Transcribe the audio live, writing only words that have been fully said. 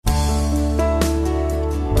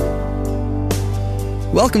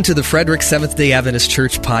Welcome to the Frederick Seventh-day Adventist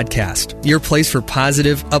Church podcast, your place for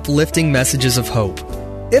positive, uplifting messages of hope.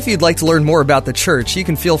 If you'd like to learn more about the church, you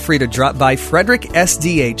can feel free to drop by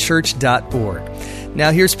fredericksdachurch.org.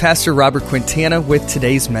 Now here's Pastor Robert Quintana with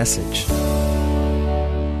today's message.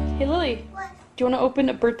 Hey Lily, what? Do you want to open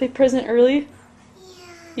a birthday present early? Yeah.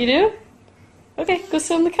 You do? Okay, go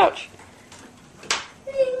sit on the couch.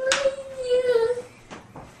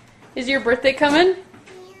 Is your birthday coming?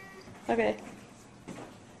 Yeah. Okay.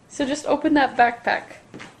 So just open that backpack.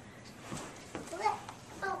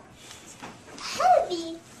 Oh,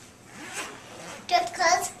 heavy. Just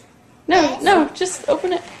cause? No, just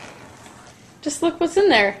open it. Just look what's in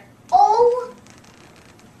there. Oh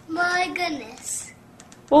my goodness.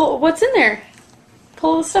 Well, what's in there?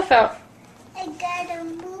 Pull the stuff out. I got a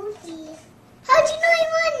movie. How'd you know I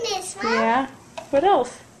won this, Mom? Yeah. What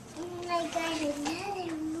else? I got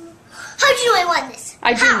another movie. How'd you know I won this?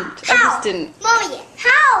 I How? didn't. How? I just didn't. Mommy,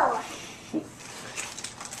 how?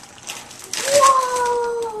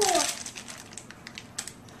 Whoa!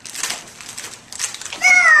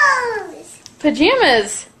 Those!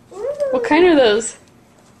 Pajamas. Ooh. What kind are those?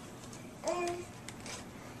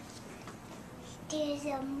 There's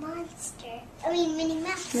a monster. Minnie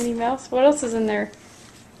Mouse. Minnie Mouse. What else is in there?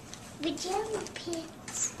 Pajama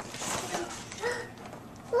pants.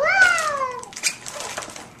 Wow!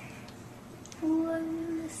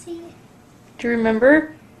 Wanna see? Do you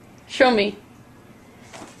remember? Show me.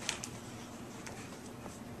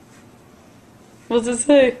 What does it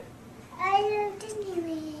say? I love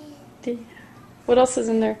Disneyland. What else is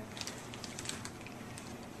in there?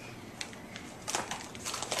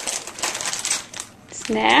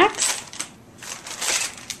 Snacks?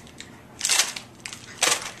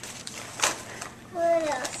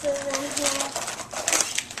 What else is in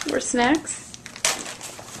here? More snacks?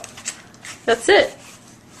 That's it.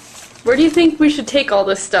 Where do you think we should take all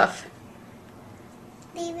this stuff?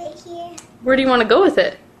 Leave it here. Where do you want to go with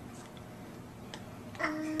it?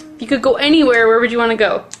 You could go anywhere. Where would you want to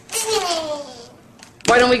go? Disneyland.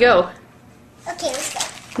 Why don't we go? Okay, let's go.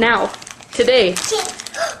 Now. Today. Okay.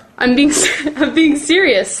 I'm being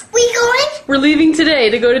serious. We going? We're leaving today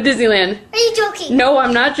to go to Disneyland. Are you joking? No,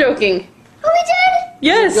 I'm not joking. Are we done?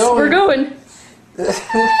 Yes, we're going.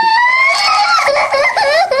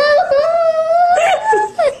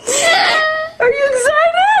 Are you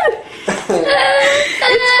excited?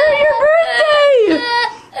 It's for your birthday!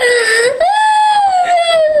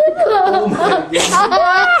 Oh my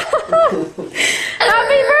God.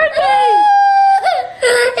 Happy birthday!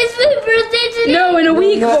 It's my birthday today. No, in a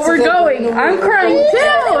week, not but we're today, going. in a I'm week. crying too!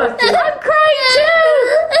 I'm crying too!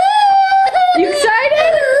 You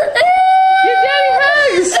excited? Give Daddy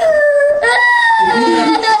hugs!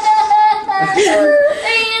 Are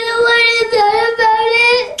you gonna want to tell about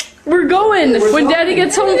it? We're going when Daddy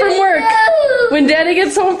gets home from work. When Daddy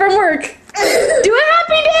gets home from work. Do a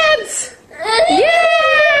happy dance! Yeah!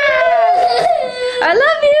 I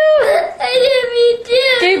love you! I love you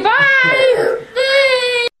too. Okay, bye!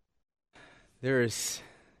 Bye. There is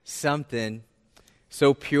something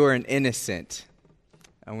so pure and innocent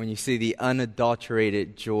when you see the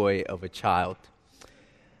unadulterated joy of a child.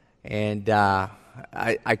 And I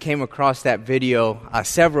came across that video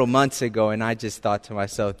several months ago, and I just thought to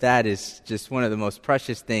myself, that is just one of the most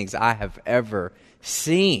precious things I have ever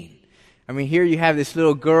seen. I mean, here you have this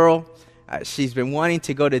little girl. She's been wanting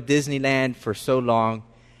to go to Disneyland for so long.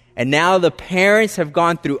 And now the parents have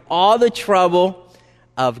gone through all the trouble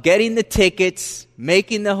of getting the tickets,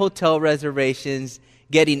 making the hotel reservations,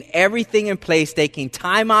 getting everything in place, taking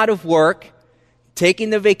time out of work,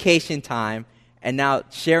 taking the vacation time, and now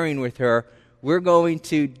sharing with her, we're going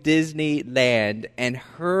to Disneyland. And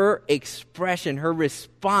her expression, her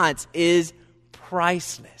response is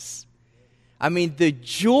priceless. I mean, the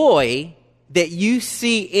joy that you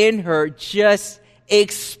see in her just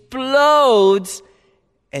explodes.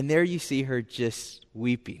 And there you see her just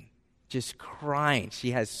weeping, just crying.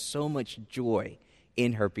 She has so much joy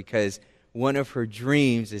in her because one of her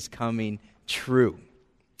dreams is coming true.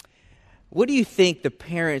 What do you think the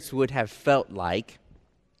parents would have felt like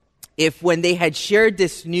if when they had shared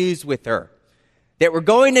this news with her that we're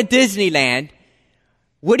going to Disneyland,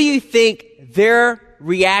 what do you think their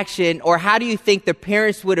reaction, or how do you think the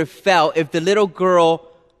parents would have felt if the little girl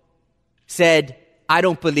said, I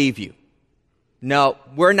don't believe you? No,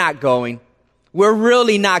 we're not going. We're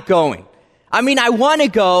really not going. I mean, I want to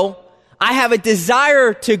go. I have a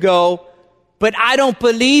desire to go, but I don't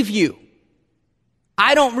believe you.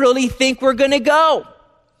 I don't really think we're going to go.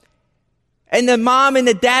 And the mom and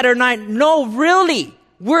the dad are not, no, really,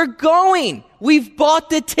 We're going. We've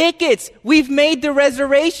bought the tickets. We've made the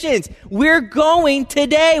reservations. We're going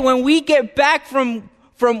today. When we get back from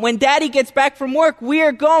when Daddy gets back from work, we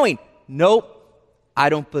are going. Nope, I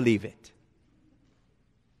don't believe it.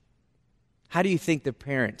 How do you think the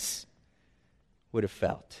parents would have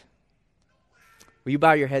felt? Will you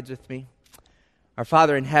bow your heads with me? Our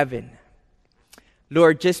Father in heaven,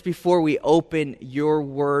 Lord, just before we open your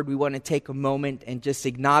word, we want to take a moment and just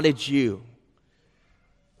acknowledge you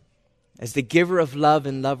as the giver of love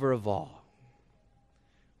and lover of all.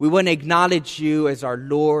 We want to acknowledge you as our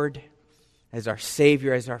Lord, as our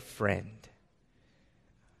Savior, as our friend.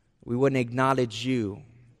 We want to acknowledge you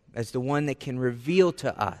as the one that can reveal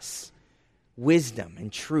to us wisdom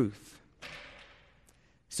and truth.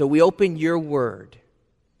 So we open your word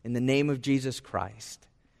in the name of Jesus Christ,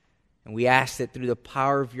 and we ask that through the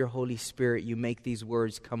power of your Holy Spirit, you make these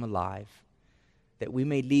words come alive, that we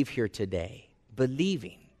may leave here today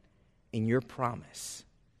believing in your promise,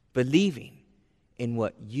 believing in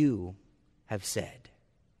what you have said.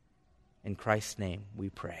 In Christ's name we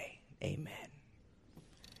pray. Amen.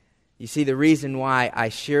 You see, the reason why I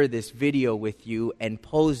share this video with you and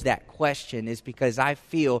pose that question is because I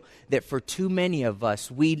feel that for too many of us,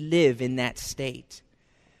 we live in that state.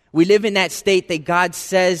 We live in that state that God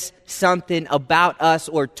says something about us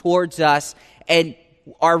or towards us, and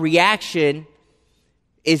our reaction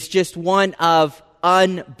is just one of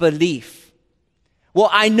unbelief. Well,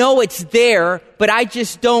 I know it's there, but I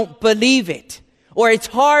just don't believe it. Or it's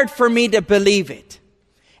hard for me to believe it.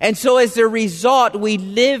 And so as a result, we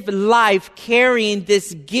live life carrying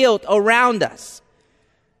this guilt around us.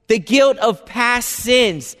 The guilt of past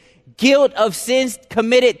sins, guilt of sins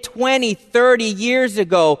committed 20, 30 years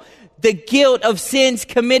ago, the guilt of sins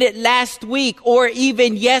committed last week or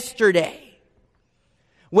even yesterday.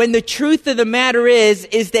 When the truth of the matter is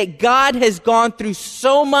that God has gone through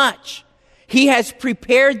so much. He has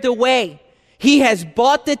prepared the way. He has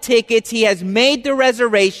bought the tickets. He has made the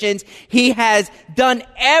reservations. He has done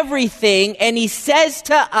everything. And he says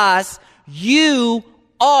to us, you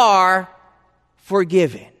are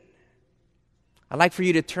forgiven. I'd like for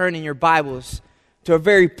you to turn in your Bibles to a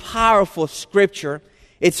very powerful scripture.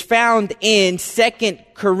 It's found in 2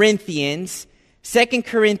 Corinthians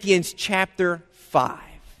chapter 5.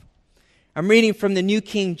 I'm reading from the New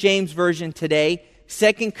King James Version today,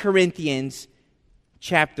 2 Corinthians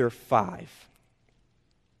chapter 5.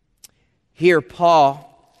 Here,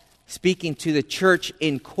 Paul, speaking to the church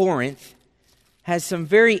in Corinth, has some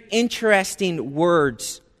very interesting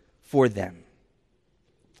words for them.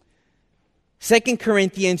 2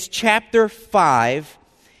 Corinthians chapter 5,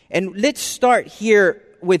 and let's start here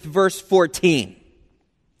with verse 14.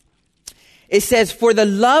 It says, "For the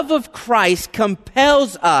love of Christ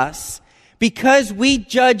compels us, because we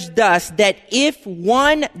judge thus, that if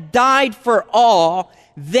one died for all,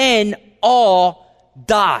 then all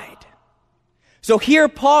died." So here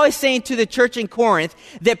Paul is saying to the church in Corinth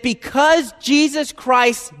that because Jesus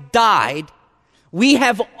Christ died, we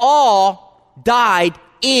have all died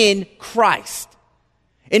in Christ.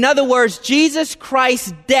 In other words, Jesus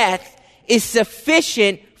Christ's death is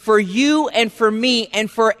sufficient for you and for me and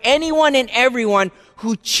for anyone and everyone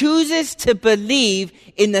who chooses to believe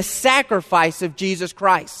in the sacrifice of Jesus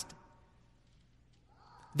Christ.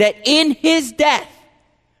 That in his death,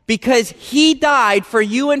 because he died for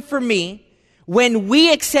you and for me, when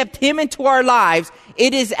we accept him into our lives,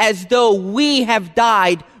 it is as though we have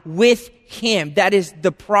died with him. That is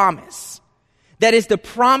the promise. That is the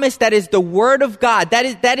promise. That is the word of God.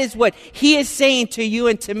 That is what he is saying to you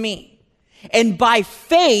and to me. And by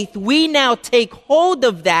faith, we now take hold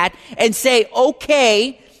of that and say,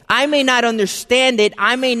 okay, I may not understand it.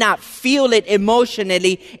 I may not feel it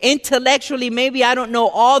emotionally. Intellectually, maybe I don't know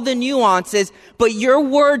all the nuances, but your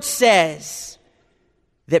word says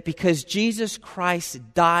that because Jesus Christ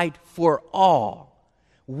died for all,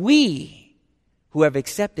 we who have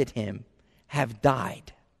accepted him have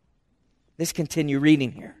died. Let's continue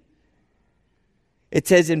reading here. It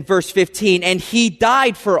says in verse 15, "And he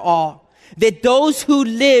died for all, that those who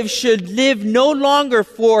live should live no longer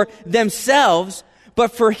for themselves, but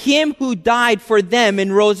for him who died for them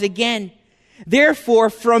and rose again. Therefore,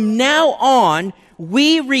 from now on,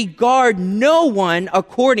 we regard no one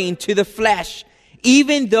according to the flesh.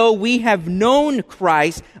 Even though we have known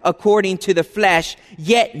Christ according to the flesh,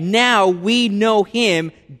 yet now we know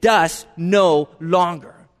him thus no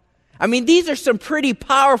longer." I mean, these are some pretty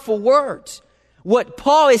powerful words. What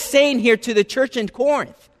Paul is saying here to the church in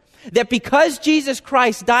Corinth, that because Jesus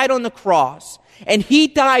Christ died on the cross and he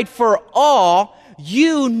died for all,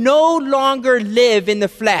 you no longer live in the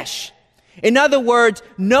flesh. In other words,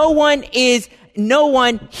 no one is no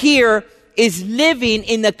one here is living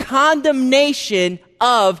in the condemnation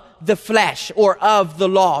of the flesh or of the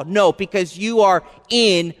law. No, because you are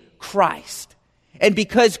in Christ. And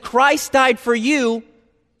because Christ died for you,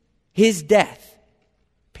 his death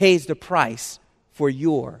pays the price for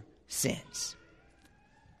your sins.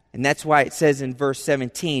 And that's why it says in verse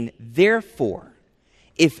 17, therefore,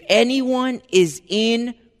 if anyone is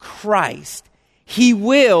in Christ, he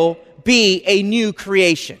will be a new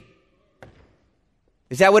creation.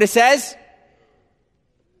 Is that what it says?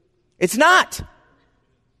 It's not.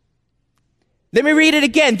 Let me read it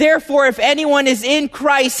again. Therefore, if anyone is in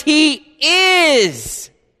Christ, he is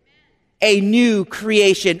a new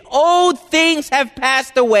creation. Old things have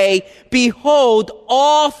passed away. Behold,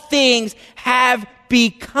 all things have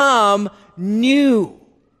become new.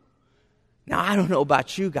 Now, I don't know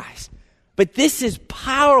about you guys, but this is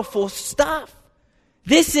powerful stuff.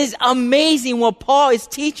 This is amazing what Paul is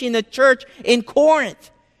teaching the church in Corinth.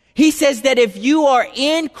 He says that if you are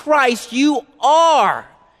in Christ, you are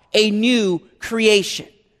a new creation.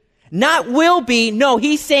 Not will be, no,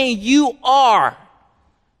 he's saying you are.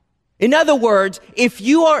 In other words, if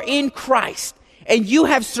you are in Christ and you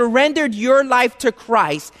have surrendered your life to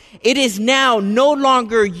Christ, it is now no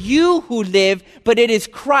longer you who live, but it is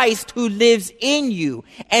Christ who lives in you.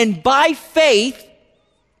 And by faith,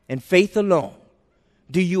 and faith alone,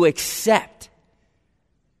 do you accept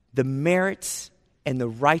the merits and the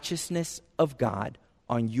righteousness of God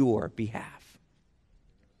on your behalf.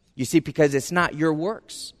 You see, because it's not your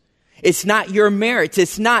works. It's not your merits.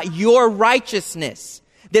 It's not your righteousness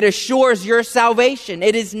that assures your salvation.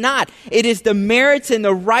 It is not. It is the merits and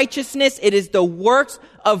the righteousness. It is the works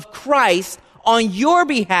of Christ on your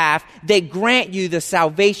behalf that grant you the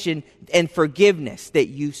salvation and forgiveness that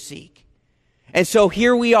you seek. And so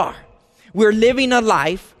here we are. We're living a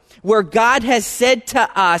life where God has said to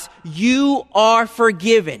us, you are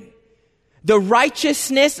forgiven. The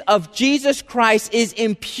righteousness of Jesus Christ is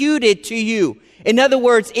imputed to you. In other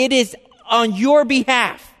words, it is on your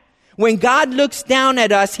behalf. When God looks down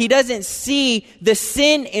at us, he doesn't see the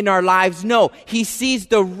sin in our lives. No, he sees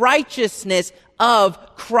the righteousness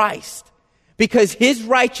of Christ, because his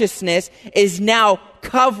righteousness is now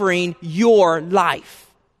covering your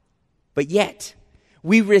life. But yet,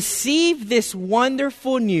 we receive this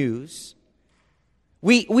wonderful news.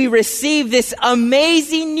 We receive this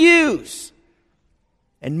amazing news.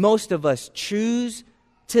 And most of us choose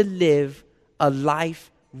to live a life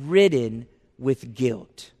ridden with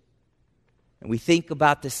guilt. And we think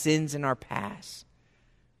about the sins in our past.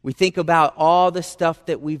 We think about all the stuff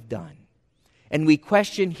that we've done. And we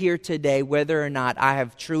question here today whether or not I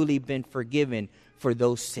have truly been forgiven for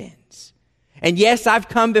those sins. And yes, I've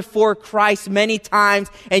come before Christ many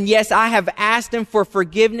times. And yes, I have asked him for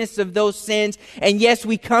forgiveness of those sins. And yes,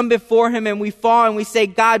 we come before him and we fall and we say,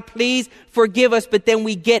 God, please forgive us. But then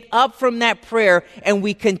we get up from that prayer and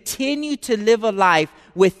we continue to live a life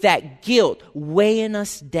with that guilt weighing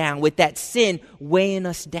us down, with that sin weighing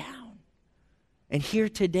us down. And here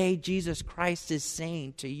today, Jesus Christ is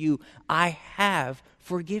saying to you, I have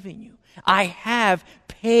forgiven you. I have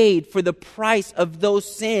paid for the price of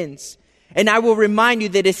those sins. And I will remind you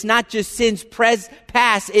that it's not just sins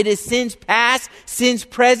past, it is sins past, sins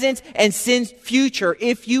present, and sins future.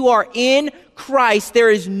 If you are in Christ, there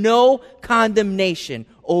is no condemnation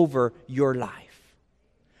over your life.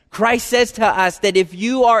 Christ says to us that if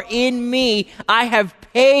you are in me, I have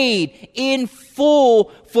paid in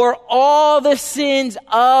full for all the sins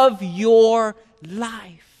of your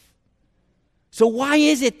life. So why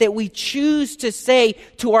is it that we choose to say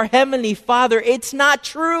to our Heavenly Father, it's not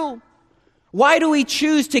true? Why do we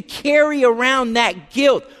choose to carry around that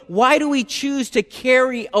guilt? Why do we choose to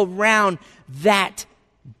carry around that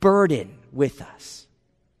burden with us?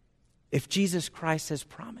 If Jesus Christ has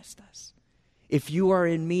promised us, if you are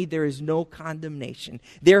in me, there is no condemnation.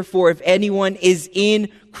 Therefore, if anyone is in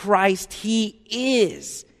Christ, he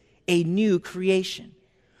is a new creation.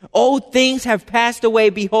 Old things have passed away.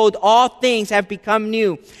 Behold, all things have become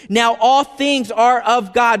new. Now all things are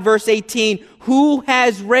of God. Verse 18, who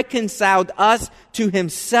has reconciled us to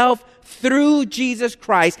himself through Jesus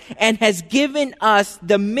Christ and has given us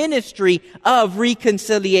the ministry of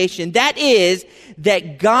reconciliation. That is,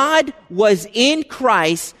 that God was in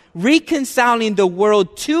Christ reconciling the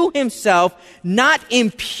world to himself, not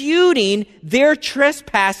imputing their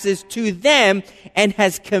trespasses to them, and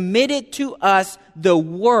has committed to us the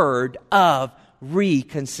word of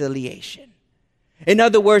reconciliation. In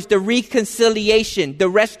other words, the reconciliation, the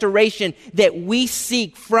restoration that we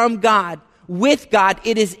seek from God, with God,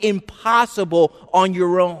 it is impossible on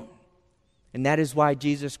your own. And that is why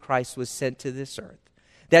Jesus Christ was sent to this earth.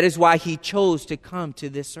 That is why he chose to come to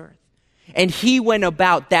this earth. And he went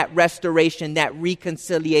about that restoration, that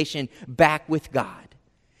reconciliation back with God.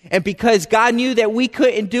 And because God knew that we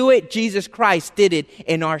couldn't do it, Jesus Christ did it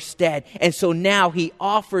in our stead. And so now he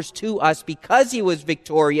offers to us, because he was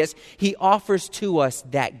victorious, he offers to us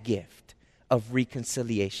that gift of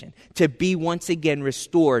reconciliation, to be once again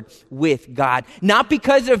restored with God. Not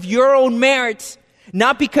because of your own merits,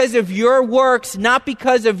 not because of your works, not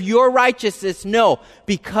because of your righteousness, no,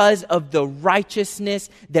 because of the righteousness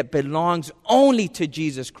that belongs only to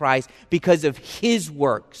Jesus Christ, because of his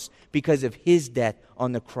works, because of his death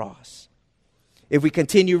on the cross. If we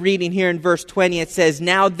continue reading here in verse 20, it says,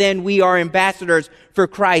 "Now then we are ambassadors for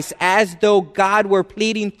Christ, as though God were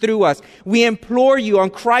pleading through us. We implore you on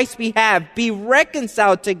Christ's behalf, be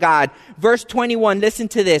reconciled to God." Verse 21, listen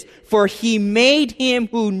to this. "For he made him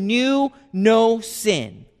who knew no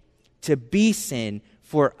sin to be sin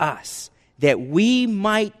for us, that we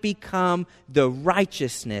might become the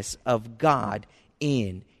righteousness of God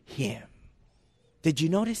in him." Did you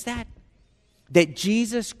notice that? That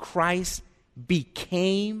Jesus Christ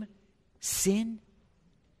became sin?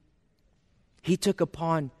 He took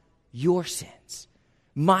upon your sins,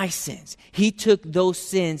 my sins. He took those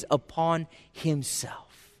sins upon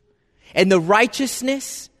himself. And the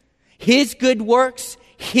righteousness, his good works,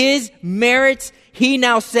 his merits, he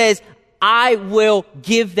now says, I will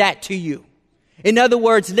give that to you. In other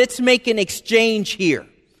words, let's make an exchange here.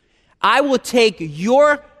 I will take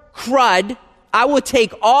your crud, I will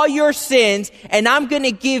take all your sins, and I'm going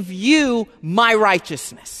to give you my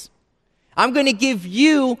righteousness. I'm going to give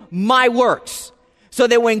you my works. So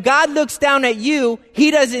that when God looks down at you, he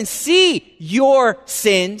doesn't see your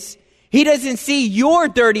sins. He doesn't see your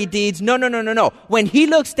dirty deeds. No. When he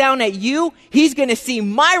looks down at you, he's going to see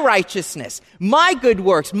my righteousness, my good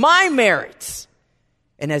works, my merits.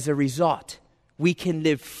 And as a result, we can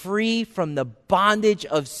live free from the bondage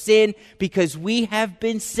of sin because we have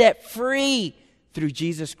been set free through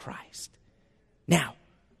Jesus Christ. Now,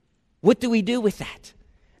 what do we do with that?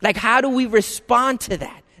 Like, how do we respond to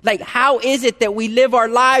that? Like, how is it that we live our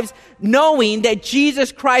lives knowing that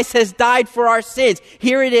Jesus Christ has died for our sins?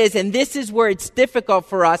 Here it is, and this is where it's difficult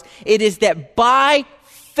for us. It is that by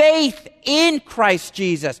faith in Christ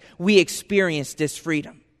Jesus, we experience this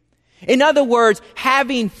freedom. In other words,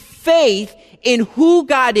 having faith in who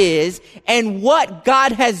God is and what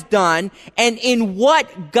God has done and in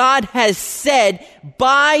what God has said,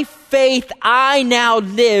 by faith I now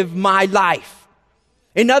live my life.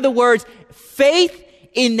 In other words, faith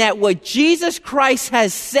in that what Jesus Christ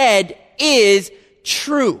has said is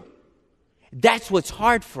true. That's what's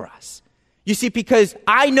hard for us. You see, because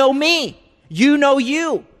I know me, you know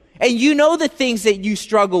you. And you know the things that you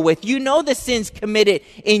struggle with. You know the sins committed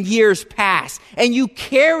in years past. And you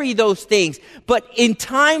carry those things. But in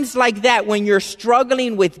times like that, when you're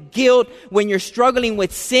struggling with guilt, when you're struggling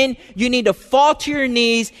with sin, you need to fall to your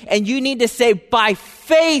knees and you need to say, by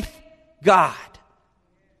faith, God,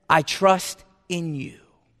 I trust in you.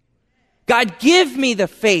 God, give me the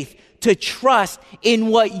faith to trust in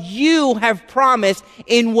what you have promised,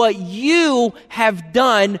 in what you have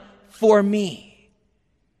done for me.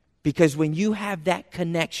 Because when you have that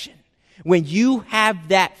connection, when you have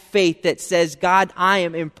that faith that says, God, I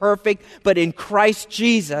am imperfect, but in Christ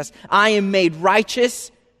Jesus, I am made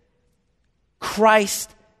righteous,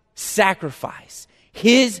 Christ's sacrifice,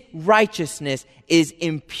 his righteousness is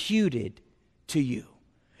imputed to you.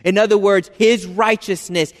 In other words, his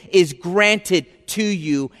righteousness is granted to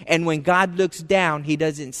you. And when God looks down, he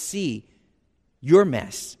doesn't see your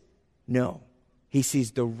mess. No, he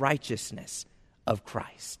sees the righteousness of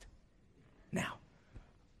Christ. Now,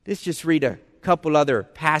 let's just read a couple other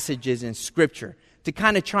passages in Scripture to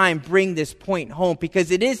kind of try and bring this point home,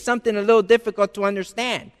 because it is something a little difficult to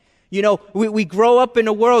understand. You know, we grow up in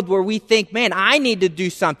a world where we think, man, I need to do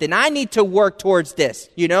something. I need to work towards this,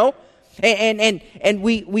 you know? And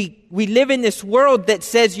we live in this world that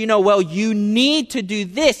says, you know, well, you need to do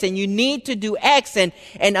this and you need to do X. And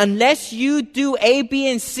unless you do A,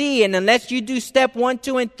 B, and C, and unless you do step 1,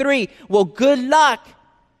 2, and 3, well, good luck.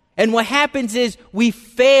 And what happens is we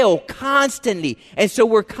fail constantly. And so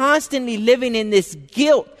we're constantly living in this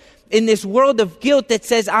guilt, in this world of guilt that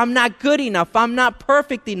says, I'm not good enough. I'm not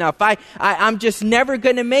perfect enough. I'm just never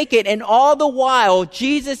going to make it. And all the while,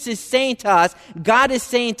 Jesus is saying to us, God is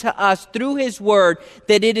saying to us through his word,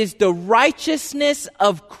 that it is the righteousness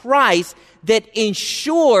of Christ that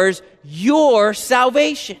ensures your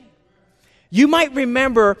salvation. You might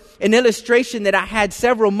remember an illustration that I had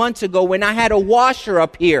several months ago when I had a washer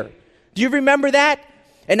up here. Do you remember that?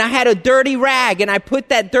 And I had a dirty rag, and I put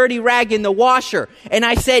that dirty rag in the washer. And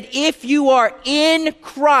I said, if you are in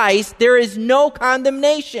Christ, there is no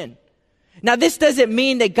condemnation. Now, this doesn't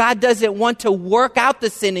mean that God doesn't want to work out the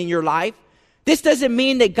sin in your life. This doesn't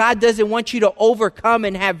mean that God doesn't want you to overcome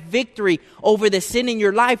and have victory over the sin in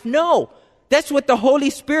your life. No, that's what the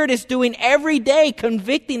Holy Spirit is doing every day,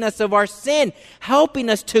 convicting us of our sin, helping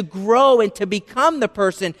us to grow and to become the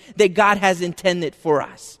person that God has intended for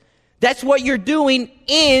us. That's what you're doing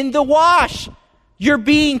in the wash. You're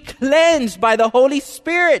being cleansed by the Holy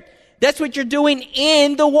Spirit. That's what you're doing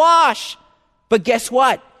in the wash. But guess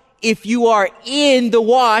what? If you are in the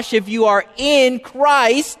wash, if you are in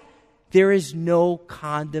Christ, there is no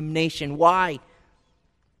condemnation. Why?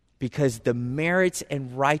 Because the merits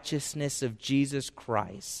and righteousness of Jesus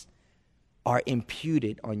Christ are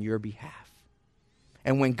imputed on your behalf.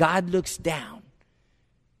 And when God looks down,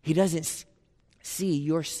 He doesn't see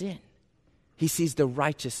your sin. He sees the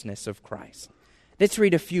righteousness of Christ. Let's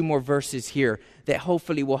read a few more verses here that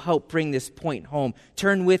hopefully will help bring this point home.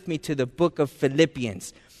 Turn with me to the book of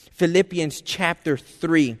Philippians. Philippians chapter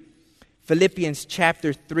 3. Philippians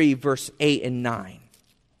chapter 3, verse 8 and 9.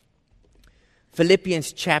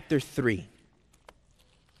 Philippians chapter 3.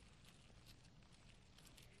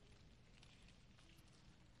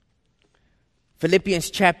 Philippians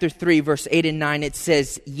chapter 3, verse 8 and 9, it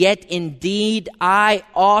says, "Yet indeed I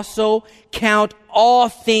also count all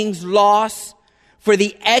things lost for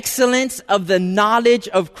the excellence of the knowledge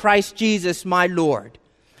of Christ Jesus my Lord."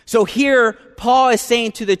 So here, Paul is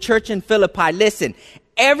saying to the church in Philippi, listen,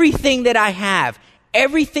 everything that I have,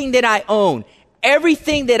 everything that I own,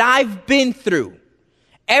 everything that I've been through,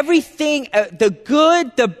 everything, the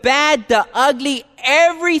good, the bad, the ugly,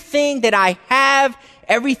 everything that I have,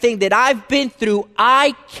 everything that I've been through,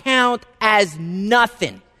 I count as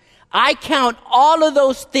nothing. I count all of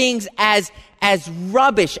those things as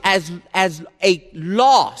rubbish, as a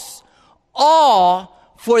loss, all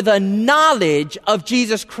for the knowledge of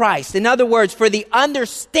Jesus Christ. In other words, for the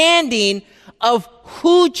understanding of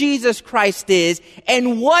who Jesus Christ is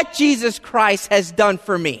and what Jesus Christ has done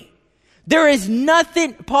for me. There is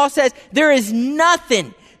nothing, Paul says, there is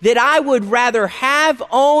nothing that I would rather have,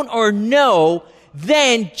 own, or know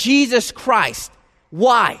than Jesus Christ.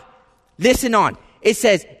 Why? Listen on. It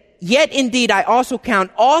says, "Yet indeed I also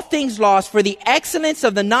count all things lost for the excellence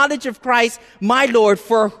of the knowledge of Christ my Lord,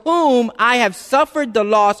 for whom I have suffered the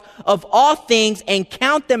loss of all things and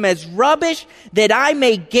count them as rubbish, that I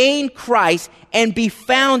may gain Christ and be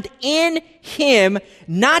found in Him,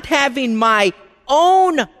 not having my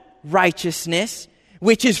own righteousness,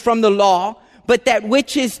 which is from the law, but that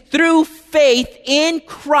which is through faith in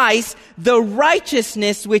Christ, the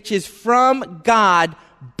righteousness which is from God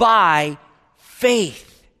by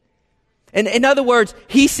faith." And in other words,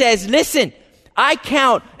 he says, listen, I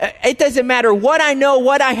count, it doesn't matter what I know,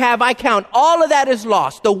 what I have, I count all of that as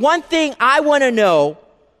lost. The one thing I want to know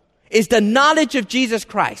is the knowledge of Jesus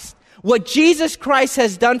Christ. What Jesus Christ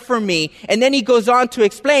has done for me. And then he goes on to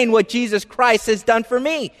explain what Jesus Christ has done for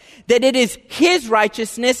me. That it is His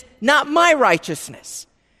righteousness, not my righteousness.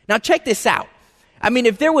 Now check this out. I mean,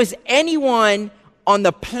 if there was anyone on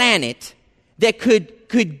the planet that could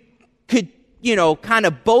kind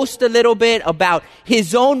of boast a little bit about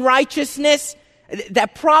his own righteousness,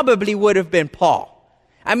 that probably would have been Paul.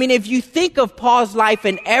 I mean, if you think of Paul's life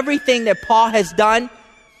and everything that Paul has done,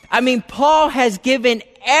 I mean, Paul has given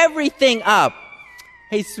everything up.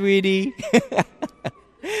 Hey, sweetie.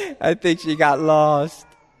 I think she got lost.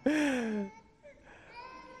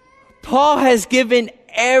 Paul has given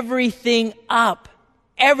everything up.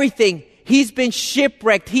 Everything. He's been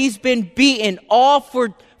shipwrecked. He's been beaten, all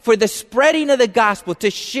for the spreading of the gospel,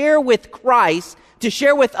 to share with Christ, to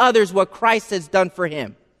share with others what Christ has done for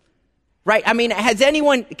him. Right? I mean,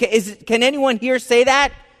 can anyone here say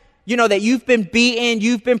that? You know, that you've been beaten,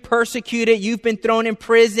 you've been persecuted, you've been thrown in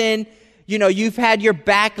prison, you know, you've had your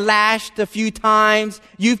back lashed a few times,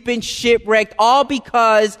 you've been shipwrecked, all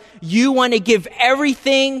because you want to give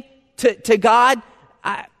everything to God?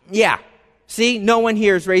 Yeah. See, no one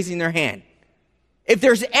here is raising their hand. If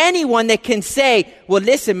there's anyone that can say, well,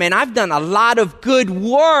 listen, man, I've done a lot of good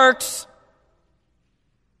works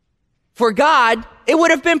for God, it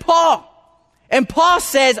would have been Paul. And Paul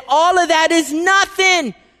says, all of that is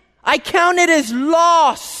nothing. I count it as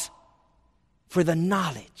loss for the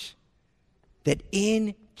knowledge that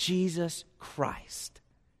in Jesus Christ,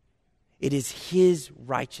 it is His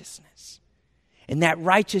righteousness. And that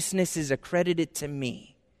righteousness is accredited to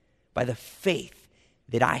me by the faith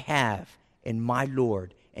that I have in my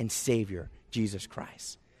Lord and Savior, Jesus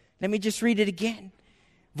Christ. Let me just read it again.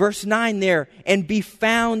 Verse 9 there, and be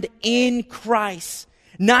found in Christ,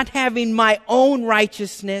 not having my own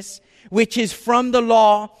righteousness, which is from the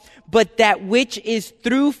law, but that which is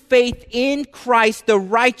through faith in Christ, the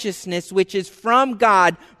righteousness which is from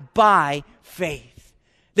God by faith.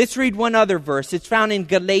 Let's read one other verse. It's found in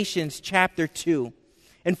Galatians chapter 2.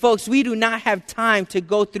 And folks, we do not have time to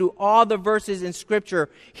go through all the verses in Scripture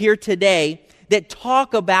here today that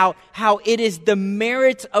talk about how it is the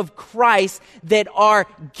merits of Christ that are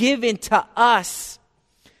given to us.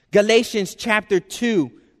 Galatians chapter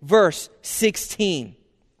 2, verse 16.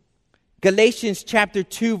 Galatians chapter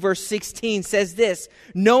 2, verse 16 says this,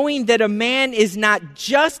 knowing that a man is not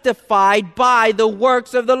justified by the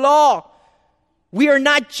works of the law. We are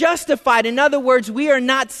not justified. In other words, we are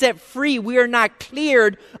not set free. We are not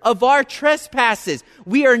cleared of our trespasses.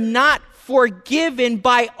 We are not forgiven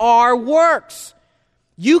by our works.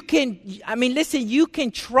 You can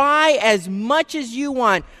try as much as you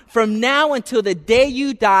want from now until the day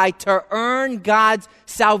you die to earn God's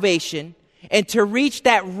salvation and to reach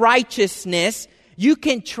that righteousness. You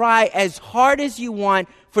can try as hard as you want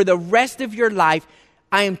for the rest of your life.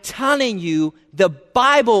 I am telling you, the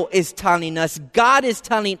Bible is telling us, God is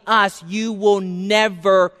telling us, you will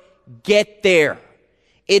never get there.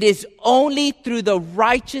 It is only through the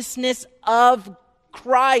righteousness of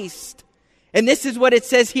Christ. And this is what it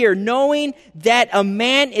says here, knowing that a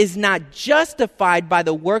man is not justified by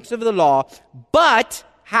the works of the law, but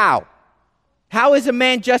how? How is a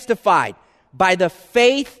man justified? By the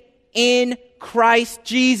faith in Christ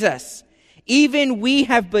Jesus. Even we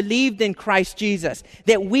have believed in Christ Jesus,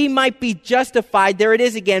 that we might be justified, there it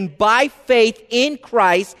is again, by faith in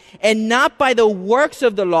Christ, and not by the works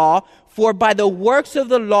of the law, for by the works of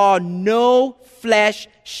the law no flesh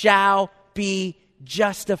shall be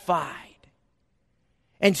justified.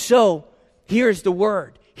 And so, here's the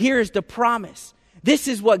word, here's the promise. This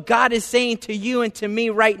is what God is saying to you and to me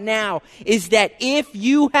right now, is that if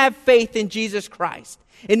you have faith in Jesus Christ,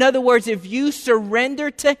 in other words, if you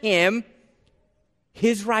surrender to Him,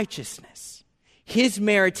 His righteousness, His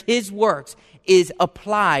merits, His works is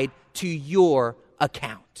applied to your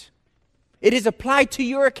account. It is applied to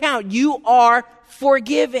your account. You are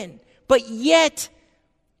forgiven. But yet,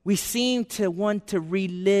 we seem to want to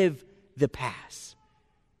relive the past.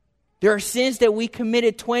 There are sins that we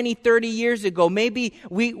committed 20, 30 years ago. Maybe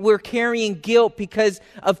we're carrying guilt because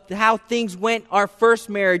of how things went our first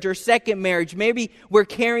marriage or second marriage. Maybe we're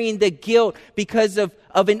carrying the guilt because of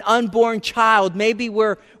an unborn child. Maybe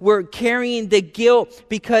we're carrying the guilt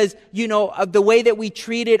because, of the way that we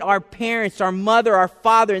treated our parents, our mother, our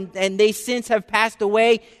father, and they since have passed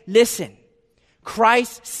away. Listen,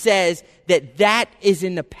 Christ says that is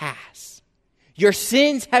in the past. Your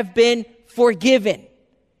sins have been forgiven.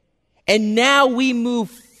 And now we move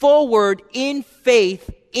forward in faith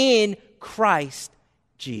in Christ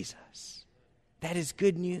Jesus. That is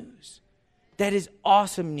good news. That is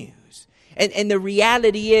awesome news. And the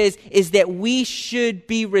reality is that we should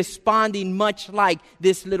be responding much like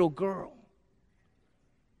this little girl.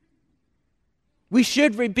 We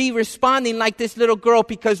should be responding like this little girl,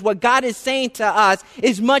 because what God is saying to us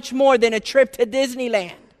is much more than a trip to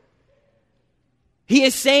Disneyland. He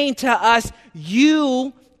is saying to us,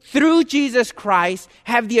 you, through Jesus Christ,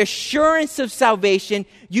 have the assurance of salvation.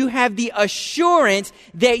 You have the assurance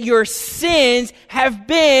that your sins have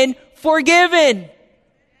been forgiven.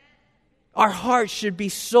 Our hearts should be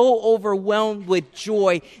so overwhelmed with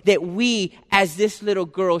joy that we, as this little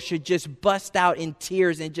girl, should just bust out in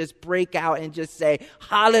tears and just break out and just say,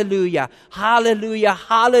 hallelujah, hallelujah,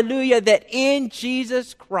 hallelujah, that in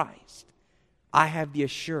Jesus Christ, I have the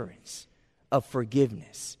assurance of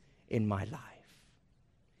forgiveness in my life.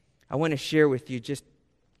 I want to share with you just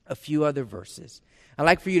a few other verses. I'd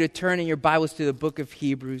like for you to turn in your Bibles to the book of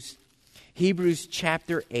Hebrews, Hebrews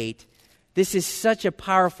chapter 8. This is such a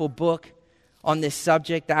powerful book on this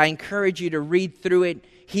subject. I encourage you to read through it.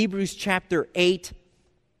 Hebrews chapter 8.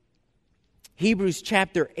 Hebrews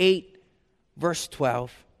chapter 8, verse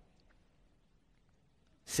 12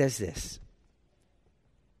 says this.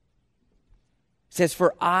 It says,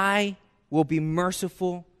 for I will be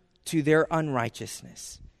merciful to their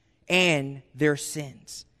unrighteousness and their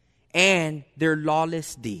sins and their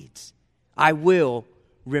lawless deeds. I will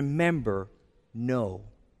remember no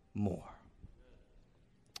more.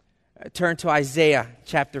 Turn to Isaiah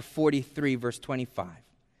chapter 43, verse 25.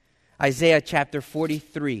 Isaiah chapter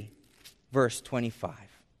 43, verse 25.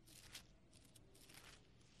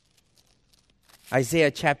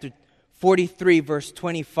 Isaiah chapter 43, verse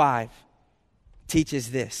 25 teaches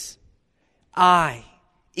this. I,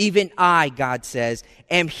 even I, God says,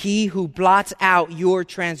 am He who blots out your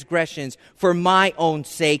transgressions for my own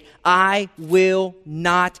sake. I will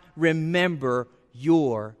not remember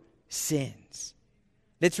your sins.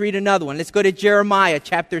 Let's read another one. Let's go to Jeremiah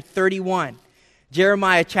chapter 31.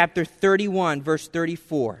 Jeremiah chapter 31, verse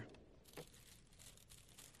 34.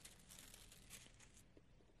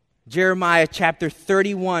 Jeremiah chapter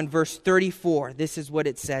 31, verse 34. This is what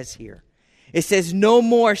it says here. It says, no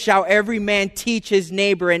more shall every man teach his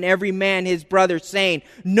neighbor and every man his brother, saying,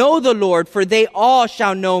 know the Lord, for they all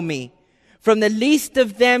shall know me. From the least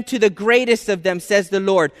of them to the greatest of them, says the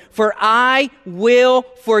Lord. For I will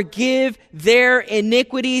forgive their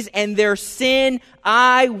iniquities, and their sin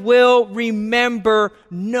I will remember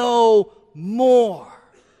no more.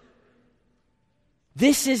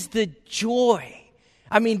 This is the joy.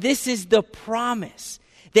 This is the promise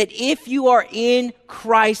that if you are in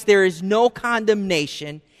Christ, there is no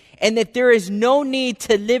condemnation, and that there is no need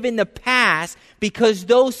to live in the past because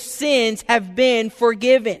those sins have been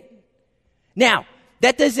forgiven. Now,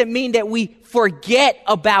 that doesn't mean that we forget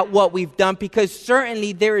about what we've done, because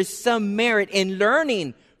certainly there is some merit in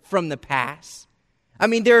learning from the past.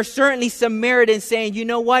 There is certainly some merit in saying, you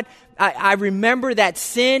know what? I remember that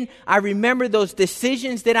sin. I remember those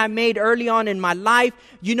decisions that I made early on in my life.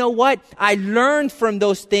 You know what? I learned from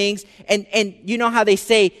those things. And you know how they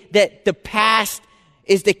say that the past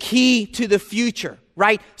is the key to the future,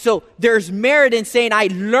 right? So there's merit in saying I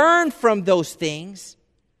learned from those things.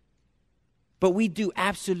 But we do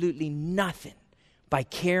absolutely nothing by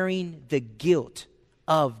carrying the guilt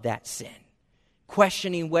of that sin,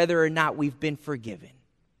 questioning whether or not we've been forgiven.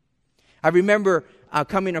 I remember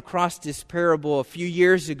coming across this parable a few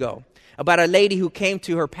years ago about a lady who came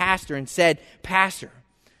to her pastor and said, Pastor,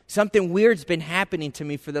 something weird's been happening to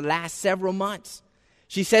me for the last several months.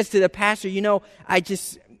 She says to the pastor,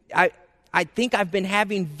 I think I've been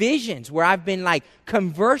having visions where I've been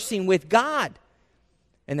conversing with God.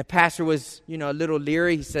 And the pastor was, a little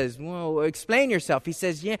leery. He says, well, explain yourself. He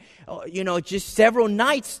says, just several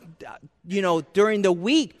nights, during the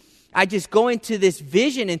week, I just go into this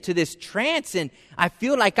vision, into this trance, and I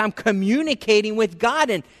feel like I'm communicating with God.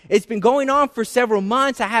 And it's been going on for several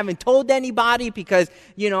months. I haven't told anybody because,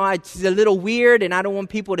 it's a little weird, and I don't want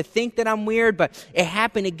people to think that I'm weird. But it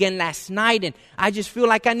happened again last night, and I just feel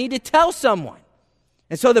like I need to tell someone.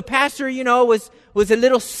 And so the pastor, was a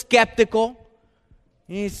little skeptical.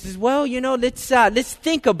 He says, well, let's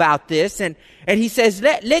think about this. And he says,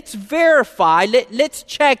 let's verify, let's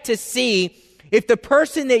check to see if the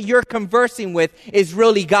person that you're conversing with is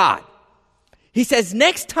really God. He says,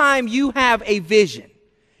 next time you have a vision,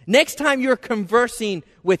 next time you're conversing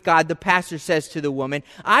with God, the pastor says to the woman,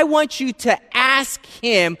 I want you to ask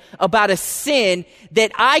him about a sin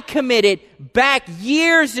that I committed back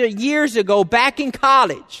years ago, back in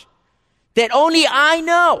college, that only I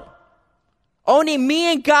know. Only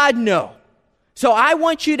me and God know. So I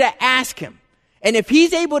want you to ask him. And if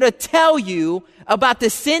he's able to tell you about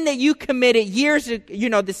the sin that you committed years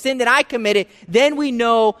ago, the sin that I committed, then we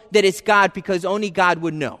know that it's God, because only God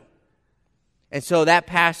would know. And so that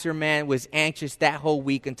pastor, man, was anxious that whole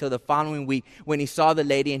week until the following week when he saw the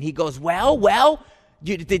lady, and he goes, well,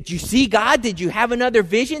 did you see God? Did you have another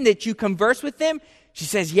vision that you conversed with him? She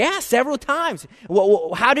says, yeah, several times.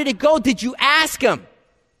 Well, how did it go? Did you ask him?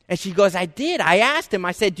 And she goes, I did. I asked him.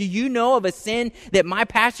 I said, do you know of a sin that my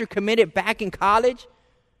pastor committed back in college?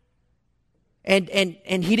 And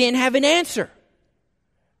he didn't have an answer.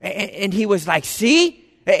 And he was like, see,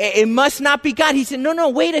 it must not be God. He said, no,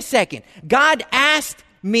 wait a second. God asked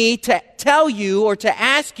me to tell you or to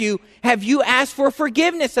ask you, have you asked for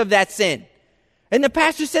forgiveness of that sin? And the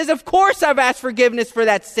pastor says, of course I've asked forgiveness for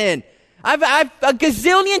that sin. I've a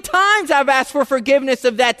gazillion times I've asked for forgiveness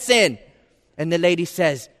of that sin. And the lady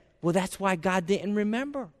says, well, that's why God didn't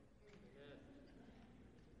remember.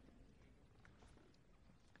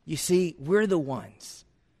 You see, we're the ones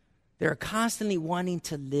that are constantly wanting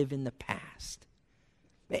to live in the past.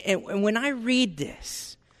 And when I read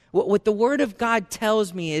this, what the Word of God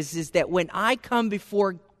tells me is that when I come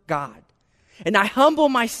before God and I humble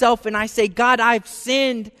myself and I say, God, I've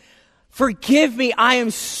sinned, forgive me, I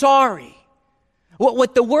am sorry.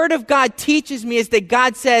 What the Word of God teaches me is that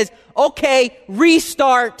God says, okay,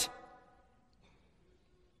 restart.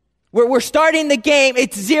 We're starting the game.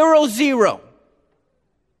 It's 0-0.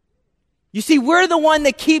 You see, we're the one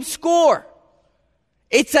that keeps score.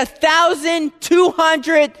 It's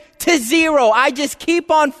 1,200 to 0. I just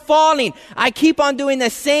keep on falling. I keep on doing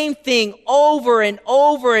the same thing over and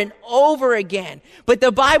over and over again. But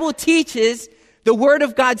the Bible teaches, the Word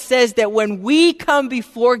of God says that when we come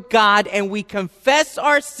before God and we confess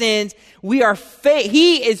our sins,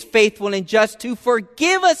 He is faithful and just to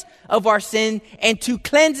forgive us of our sin and to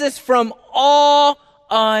cleanse us from all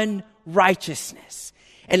unrighteousness.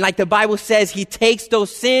 And like the Bible says, he takes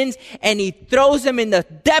those sins and he throws them in the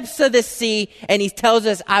depths of the sea. And he tells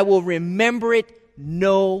us, I will remember it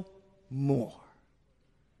no more.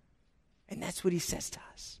 And that's what he says to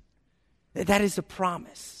us. That is a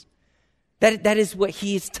promise. That is what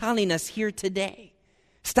he is telling us here today.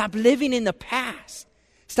 Stop living in the past.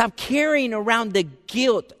 Stop carrying around the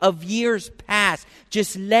guilt of years past.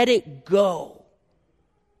 Just let it go.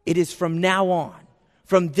 It is from now on,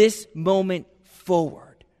 from this moment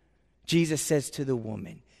forward. Jesus says to the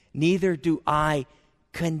woman, neither do I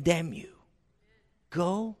condemn you.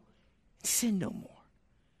 Go and sin no more.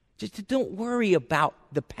 Just don't worry about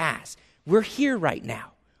the past. We're here right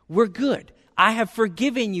now. We're good. I have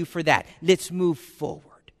forgiven you for that. Let's move forward.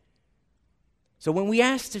 So when we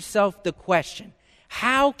ask ourselves the question,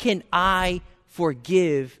 how can I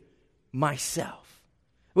forgive myself?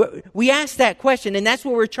 We ask that question, and that's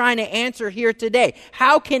what we're trying to answer here today.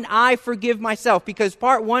 How can I forgive myself? Because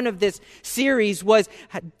part one of this series was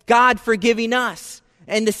God forgiving us.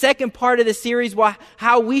 And the second part of the series was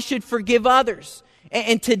how we should forgive others.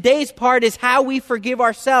 And today's part is how we forgive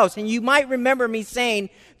ourselves. And you might remember me saying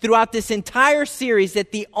throughout this entire series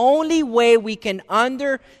that the only way we can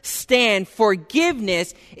understand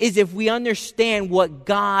forgiveness is if we understand what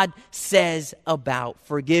God says about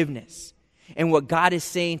forgiveness. And what God is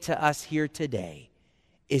saying to us here today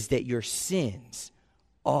is that your sins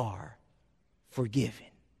are forgiven.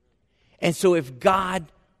 And so if God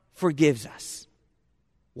forgives us,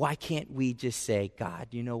 why can't we just say, God,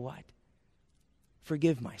 you know what?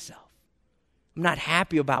 Forgive myself. I'm not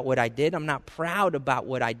happy about what I did. I'm not proud about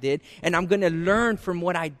what I did. And I'm going to learn from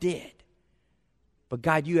what I did. But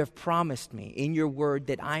God, you have promised me in your word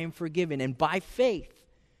that I am forgiven. And by faith,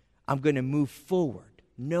 I'm going to move forward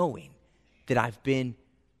knowing that I've been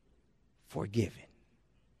forgiven.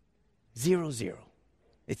 0-0.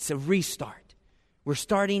 It's a restart. We're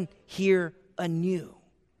starting here anew.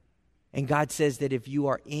 And God says that if you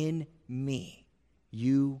are in me,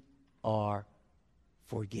 you are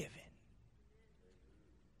forgiven.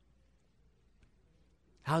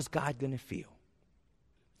 How's God going to feel?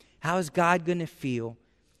 How is God going to feel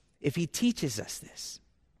if he teaches us this?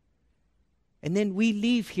 And then we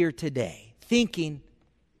leave here today thinking,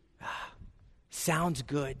 sounds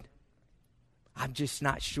good. I'm just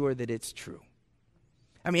not sure that it's true.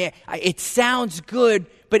 I mean, it sounds good,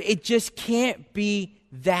 but it just can't be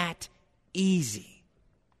that easy.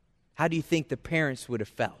 How do you think the parents would have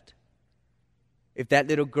felt if that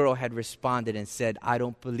little girl had responded and said, I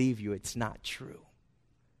don't believe you, it's not true?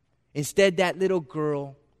 Instead, that little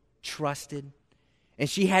girl trusted, and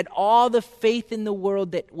she had all the faith in the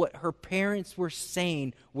world that what her parents were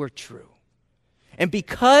saying were true. And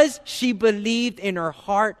because she believed in her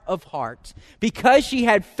heart of hearts, because she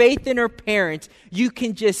had faith in her parents, you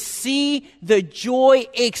can just see the joy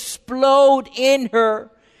explode in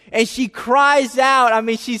her. And she cries out. I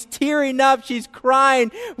mean, she's tearing up. She's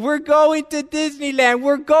crying. We're going to Disneyland.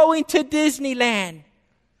 We're going to Disneyland.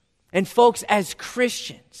 And folks, as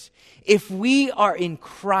Christians, if we are in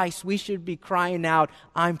Christ, we should be crying out,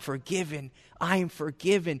 I'm forgiven. I am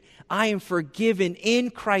forgiven. I am forgiven.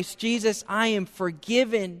 In Christ Jesus, I am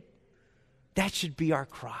forgiven. That should be our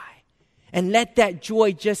cry. And let that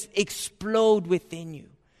joy just explode within you.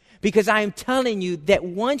 Because I am telling you that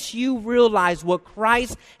once you realize what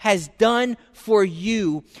Christ has done for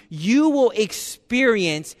you, you will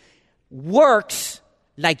experience works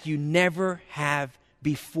like you never have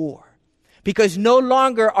before. Because no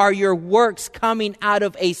longer are your works coming out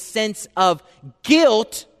of a sense of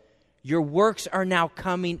guilt. Your works are now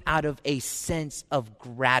coming out of a sense of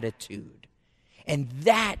gratitude. And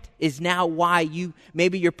that is now why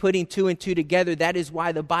maybe you're putting two and two together. That is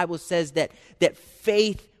why the Bible says that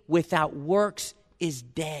faith without works is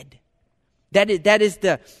dead. That is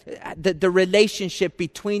the relationship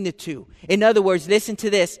between the two. In other words, listen to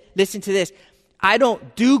this. I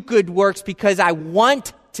don't do good works because I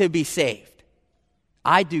want to be saved.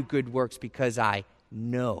 I do good works because I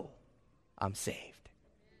know I'm saved.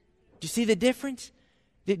 Do you see the difference?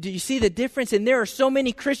 Do you see the difference? And there are so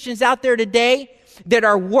many Christians out there today that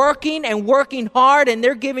are working and working hard, and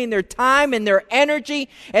they're giving their time and their energy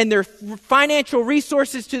and their financial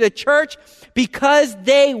resources to the church because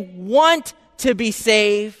they want to be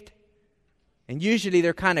saved. And usually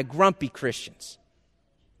they're kind of grumpy Christians,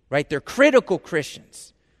 right? They're critical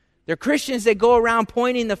Christians. They're Christians that go around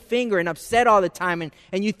pointing the finger and upset all the time.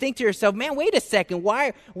 And you think to yourself, man, wait a second.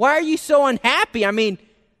 Why are you so unhappy? I mean,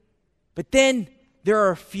 but then there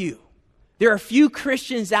are a few. There are a few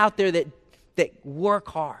Christians out there that work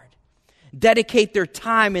hard, dedicate their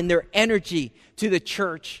time and their energy to the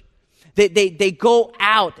church. They go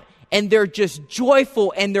out and they're just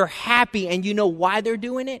joyful and they're happy. And you know why they're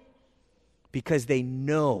doing it? Because they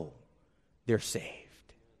know they're saved.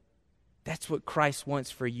 That's what Christ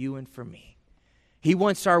wants for you and for me. He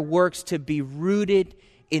wants our works to be rooted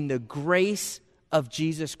in the grace of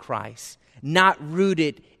Jesus Christ, not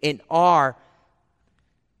rooted in our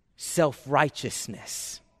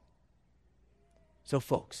self-righteousness. So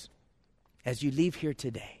folks, as you leave here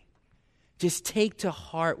today, just take to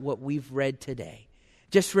heart what we've read today.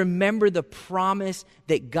 Just remember the promise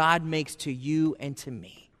that God makes to you and to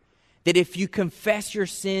me. That if you confess your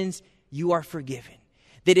sins, you are forgiven.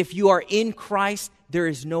 That if you are in Christ, there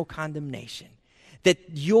is no condemnation. That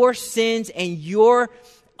your sins and your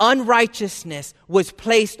unrighteousness was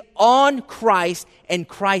placed on Christ, and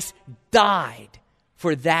Christ died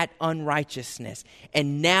for that unrighteousness.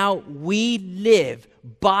 And now we live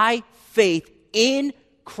by faith in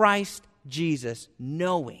Christ Jesus,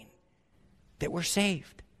 knowing that we're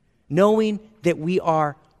saved, knowing that we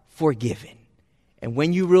are forgiven. And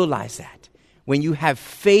when you realize that, when you have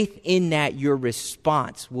faith in that, your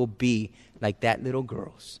response will be like that little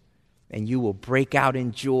girl's. And you will break out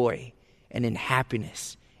in joy and in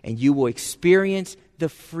happiness. And you will experience the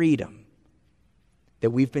freedom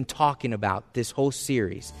that we've been talking about this whole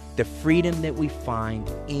series. The freedom that we find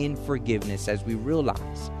in forgiveness as we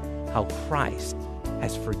realize how Christ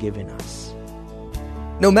has forgiven us.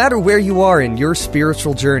 No matter where you are in your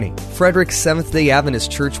spiritual journey, Frederick Seventh-day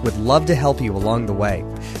Adventist Church would love to help you along the way.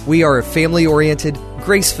 We are a family-oriented,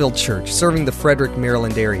 grace-filled church serving the Frederick,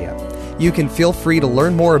 Maryland area. You can feel free to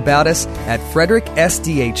learn more about us at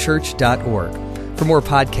fredericksdachurch.org. For more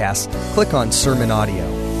podcasts, click on Sermon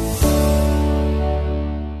Audio.